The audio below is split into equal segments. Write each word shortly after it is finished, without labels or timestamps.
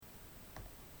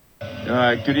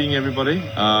Good evening, everybody.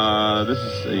 This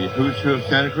is the Who's Who of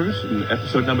Santa Cruz,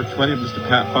 episode number 20 of Mr.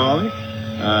 Pat Farley.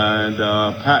 And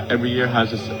Pat every year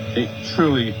has this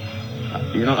truly,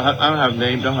 I don't have a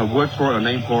name, don't have a word for it or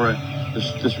name for it.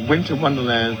 This winter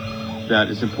wonderland that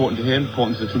is important to him,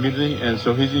 important to the community, and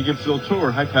so he's going to give us a little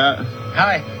tour. Hi, Pat.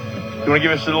 Hi. You want to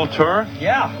give us a little tour?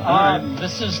 Yeah. Right.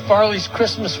 This is Farley's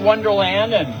Christmas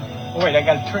Wonderland, and wait, I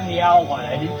got to turn the owl on.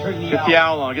 I didn't turn the owl. Get the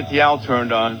owl on. Get the owl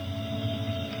turned on.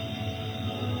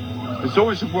 It's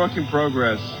always a work in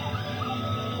progress.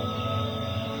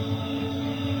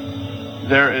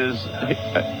 There is.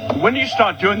 When do you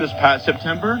start doing this, Pat?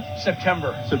 September?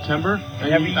 September.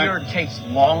 And every year it takes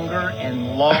longer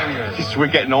and longer. We're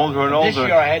getting older and older. This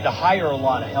year I had to hire a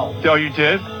lot of help. Oh, you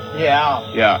did? Yeah.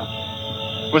 Yeah.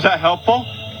 Was that helpful?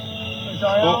 There's the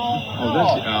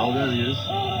owl. There he is.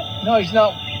 No, he's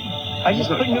not. I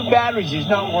just put new batteries. He's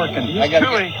not working. I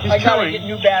gotta get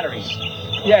new batteries.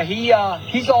 Yeah,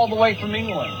 he's all the way from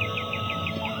England.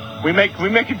 We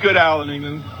make a good owl in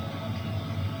England.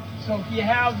 So if you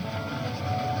have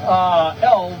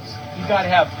elves, you got to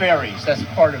have fairies. That's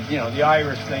part of the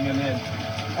Irish thing. And then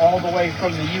all the way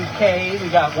from the UK, we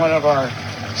got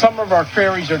some of our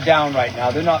fairies are down right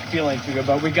now. They're not feeling too good,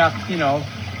 but we got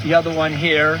the other one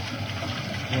here,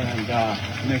 and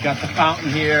they got the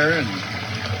fountain here, and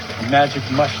the magic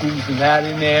mushrooms and that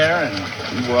in there, and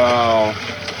wow.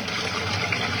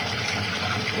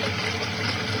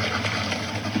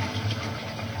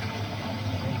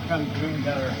 We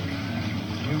got our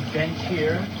new bench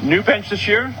here. New bench this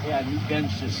year? Yeah, new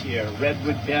bench this year.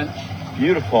 Redwood bench.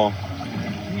 Beautiful.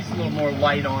 Needs a little more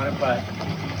light on it,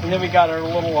 and then we got our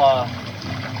little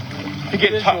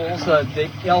visuals.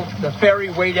 The ferry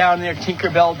way down there,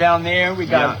 Tinkerbell down there. We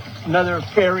got another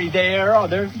ferry there. Oh,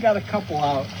 there's got a couple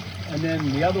out. And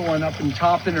then the other one up in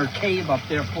top in her cave up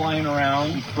there flying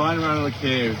around. She's flying around in the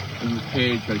cave, in the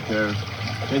cage right there.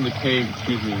 In the cave,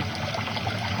 excuse me.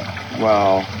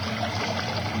 Wow.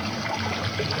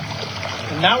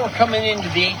 And now we're coming into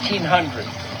the 1800s.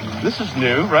 This is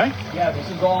new, right? Yeah, this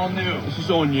is all new. This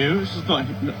is all new. This is not.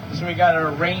 So we got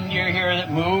our reindeer here that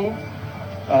move.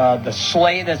 The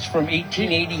sleigh that's from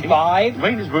 1885.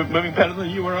 Wayne is moving better than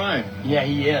you or I. Yeah,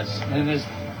 he is. And there's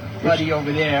buddy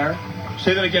over there.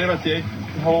 Say that again about the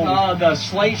whole. The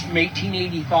sleigh's from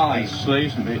 1885. The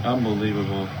sleigh's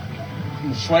unbelievable.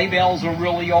 And the sleigh bells are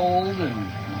really old,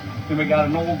 and then we got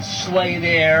an old sleigh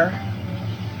there.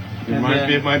 It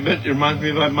reminds me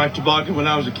of my toboggan when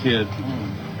I was a kid.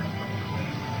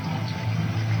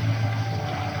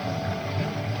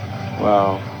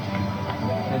 Wow.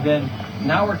 And then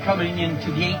now we're coming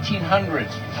into the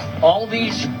 1800s. All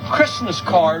these Christmas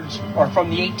cards are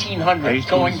from the 1800s,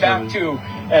 going back to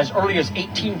as early as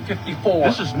 1854.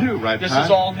 This is new, right, This Pat?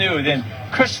 is all new. Then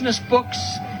Christmas books,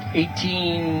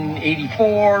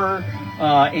 1884,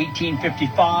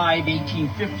 1855,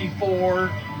 1854.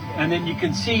 And then you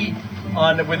can see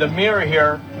with a mirror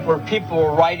here where people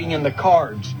were writing in the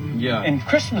cards. Yeah. And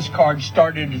Christmas cards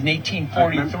started in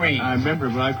 1843. I remember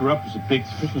when I grew up,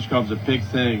 Christmas card was a big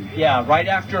thing. Yeah, right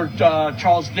after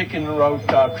Charles Dickens wrote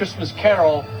Christmas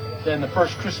Carol, then the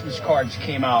first Christmas cards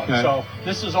came out. Okay. So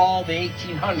this is all the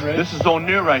 1800s. This is all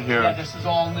new right here. Yeah, this is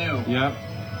all new. Yeah.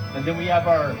 And then we have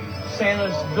our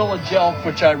Santa's Village Elf,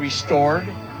 which I restored.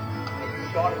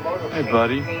 Hey,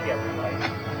 buddy.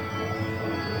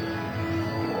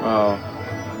 Wow.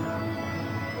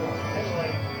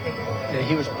 Yeah,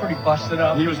 he was pretty busted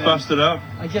up. He was busted up.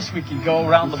 I guess we could go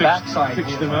around the backside.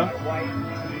 Fixed him up.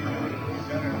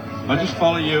 I'll just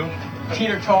follow you.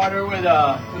 Teeter totter with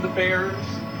the bears.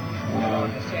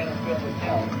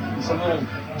 Some little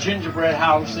gingerbread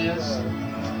houses.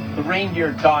 The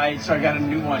reindeer died, so I got a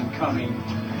new one coming.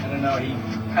 I don't know, he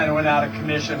kind of went out of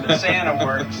commission, but Santa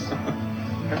works.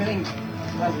 Everything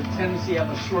has a tendency to have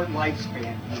a short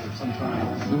lifespan here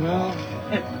sometimes. Well.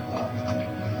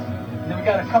 Then we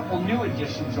got a couple new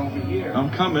additions over here. I'm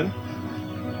coming.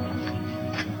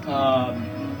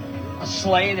 A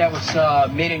sleigh that was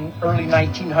made in early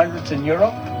 1900s in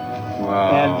Europe.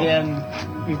 Wow. And then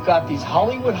we've got these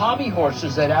Hollywood hobby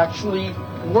horses that actually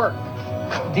work.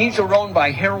 These are owned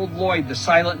by Harold Lloyd, the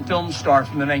silent film star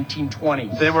from the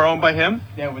 1920s. They were owned by him?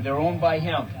 They're owned by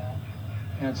him.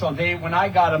 And so when I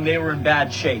got them, they were in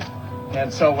bad shape.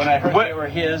 And so when I heard they were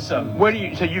his, where did you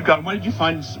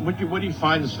find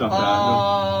the stuff at?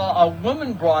 A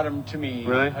woman brought them to me.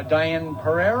 Really? Diane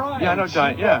Pereira. Yeah, I know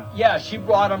Diane. Yeah. Yeah, she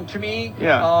brought them to me.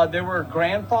 Yeah. They were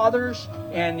grandfathers,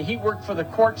 and he worked for the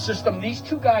court system. These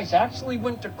two guys actually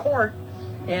went to court,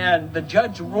 and the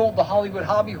judge ruled the Hollywood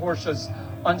hobby horses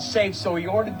unsafe, so he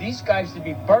ordered these guys to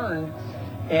be burned.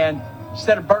 And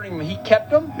instead of burning them, he kept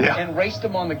them Yeah. and raced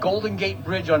them on the Golden Gate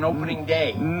Bridge on opening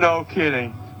day. No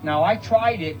kidding. Now, I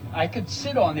tried it. I could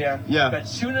sit on there. Yeah. But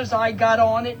as soon as I got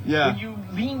on it, Yeah. when you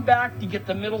lean back to get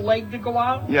the middle leg to go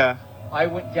out, Yeah. I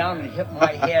went down and hit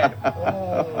my head.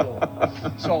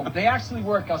 Oh. So they actually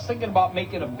work. I was thinking about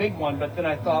making a big one, but then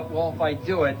I thought, well, if I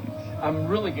do it, I'm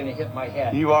really going to hit my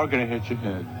head. You are going to hit your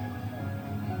head.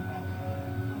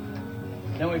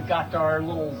 Then we've got our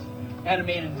little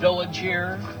animated village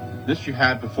here. This you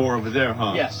had before over there,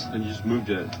 huh? Yes. And you just moved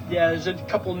it. Yeah, there's a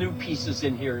couple new pieces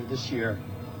in here this year.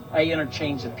 I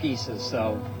interchanged the pieces,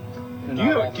 so. Do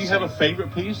you have a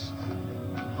favorite piece?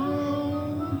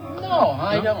 No,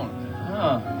 I don't.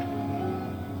 Huh.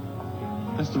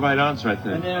 That's the right answer, I And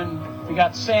think. then we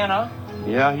got Santa.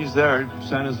 Yeah, he's there.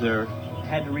 Santa's there.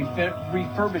 Had to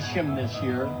refurbish him this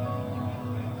year.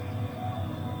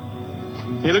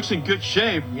 He looks in good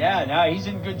shape. Yeah, now he's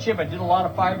in good shape. I did a lot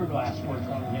of fiberglass work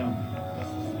on him.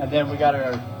 And then we got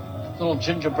our little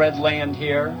gingerbread land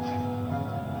here.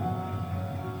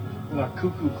 The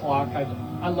cuckoo clock.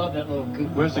 I love that little cuckoo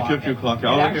clock. Where's the cuckoo clock? It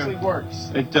Oh, right actually here.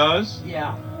 works. It does?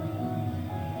 Yeah.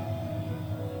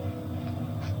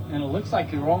 And it looks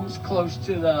like you're almost close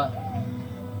to the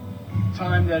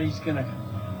time that he's going to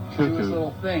do his Cuckoo.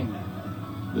 little thing.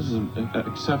 This is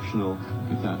exceptional.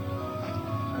 Look at that.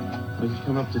 Has it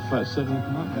come up to 7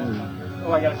 o'clock?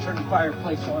 Oh, I got to turn the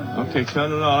fireplace on. Okay,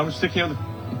 turn it on. I'm sticking on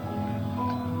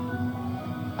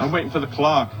I'm waiting for the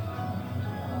clock.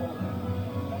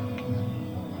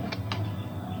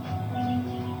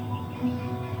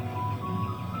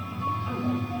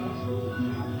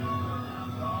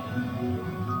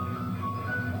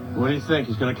 What do you think?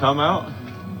 He's going to come out?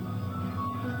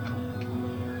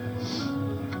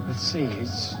 Let's see.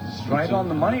 It's right on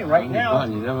the money right now.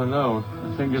 You never know.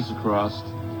 Fingers are crossed.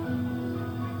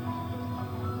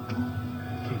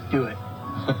 Okay, do it.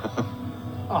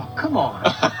 Oh, come on.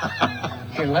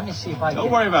 Here, let me see if I Don't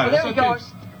can. worry about it. There It's he okay.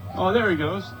 goes. Oh, there he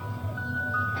goes.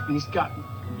 And he's got,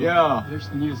 Yeah. there's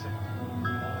the music.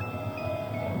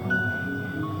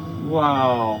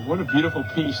 Wow. What a beautiful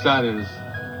piece that is.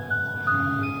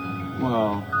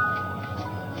 Wow.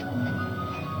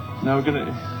 Now we're going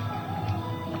to...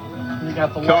 You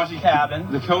got the log Cozy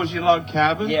cabin. The cozy log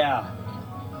cabin? Yeah.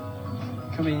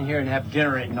 Come in here and have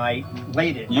dinner at night,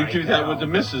 late at You night. do that now. with the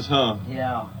missus, huh?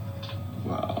 Yeah.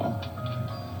 Wow.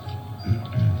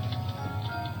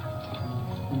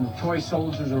 And the toy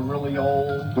soldiers are really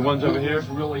old. The ones over here? Luger's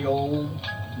really old.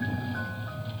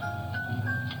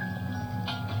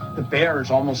 The bear is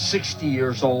almost 60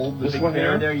 years old. The This big one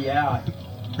bear here? there, yeah.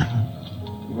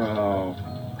 Wow.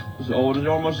 As old as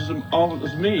almost as old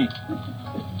as me.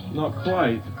 Not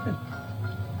quite.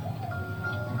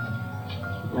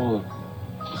 Oh,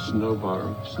 the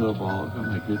snowball. Oh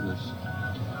my goodness.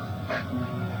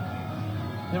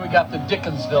 Then we got the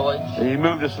Dickens Village. And you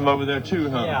moved us from over there too,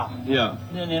 huh? Yeah. Yeah.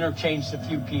 And then interchanged a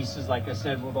few pieces, like I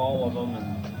said, with all of them.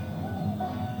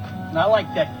 And I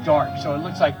like that dark, so it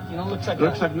looks like, It looks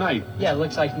like night. Yeah, it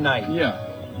looks like night. Yeah.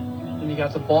 And you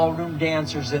got the ballroom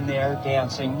dancers in there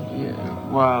dancing. Yeah.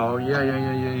 Wow.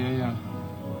 Yeah.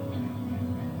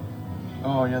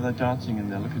 Oh yeah, they're dancing in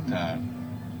there. Look at that.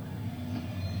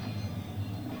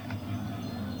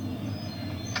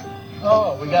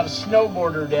 Oh, we got a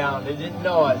snowboarder down. They didn't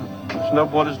know it.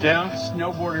 Snowboarders down.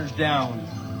 Snowboarder's down.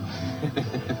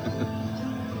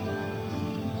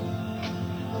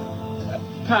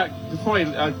 Pat, before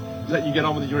I let you get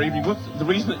on with your evening, what's the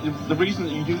reason? The reason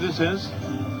that you do this is?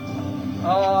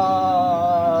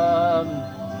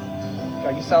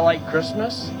 I guess I like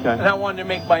Christmas. Okay. And I wanted to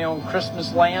make my own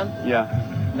Christmas land. Yeah.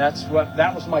 And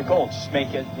that was my goal, just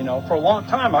make it, for a long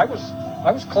time I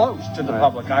was closed to the Right.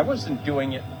 public. I wasn't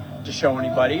doing it to show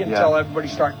anybody until everybody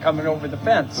started coming over the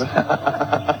fence.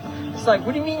 It's like,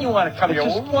 what do you mean you want to come here?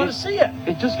 Well, we want to see it.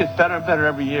 It just gets better and better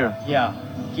every year. Yeah,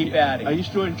 keep at it. Are you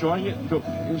still enjoying it?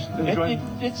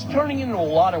 It's turning into a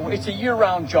lot of, it's a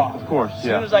year-round job. Of course, As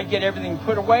soon as I get everything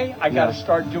put away, I got to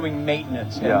start doing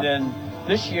maintenance. Yeah. And then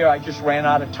this year I just ran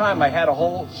out of time. I had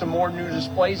some more new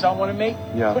displays I want to make.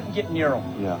 Yeah. Couldn't get near them.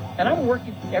 Yeah. And I'm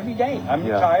working every day. I'm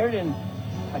Yeah. retired and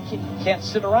I can't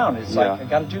sit around. It's like Yeah. I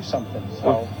got to do something. So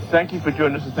Well, thank you for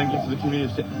joining us, and thank you for the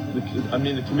community.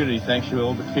 The community thanks you.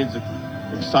 All the kids are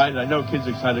excited. I know kids are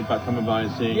excited about coming by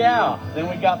and seeing. yeah. Then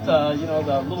we got the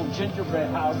the little gingerbread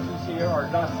houses here, or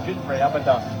not gingerbread, but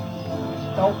the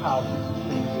elf houses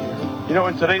and things here.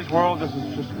 In today's world, this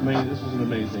is just amazing. This is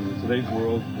amazing. In today's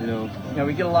world, Yeah,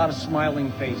 we get a lot of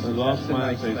smiling faces. a lot of That's the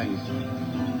smiling nice faces.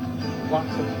 thing.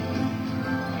 Lots of.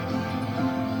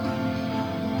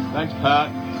 Thanks, Pat.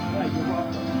 Yeah, you're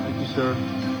welcome. Thank you, sir.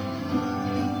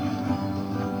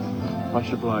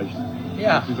 Much obliged.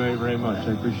 Yeah. Thank you very, very much.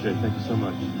 I appreciate it. Thank you so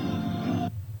much.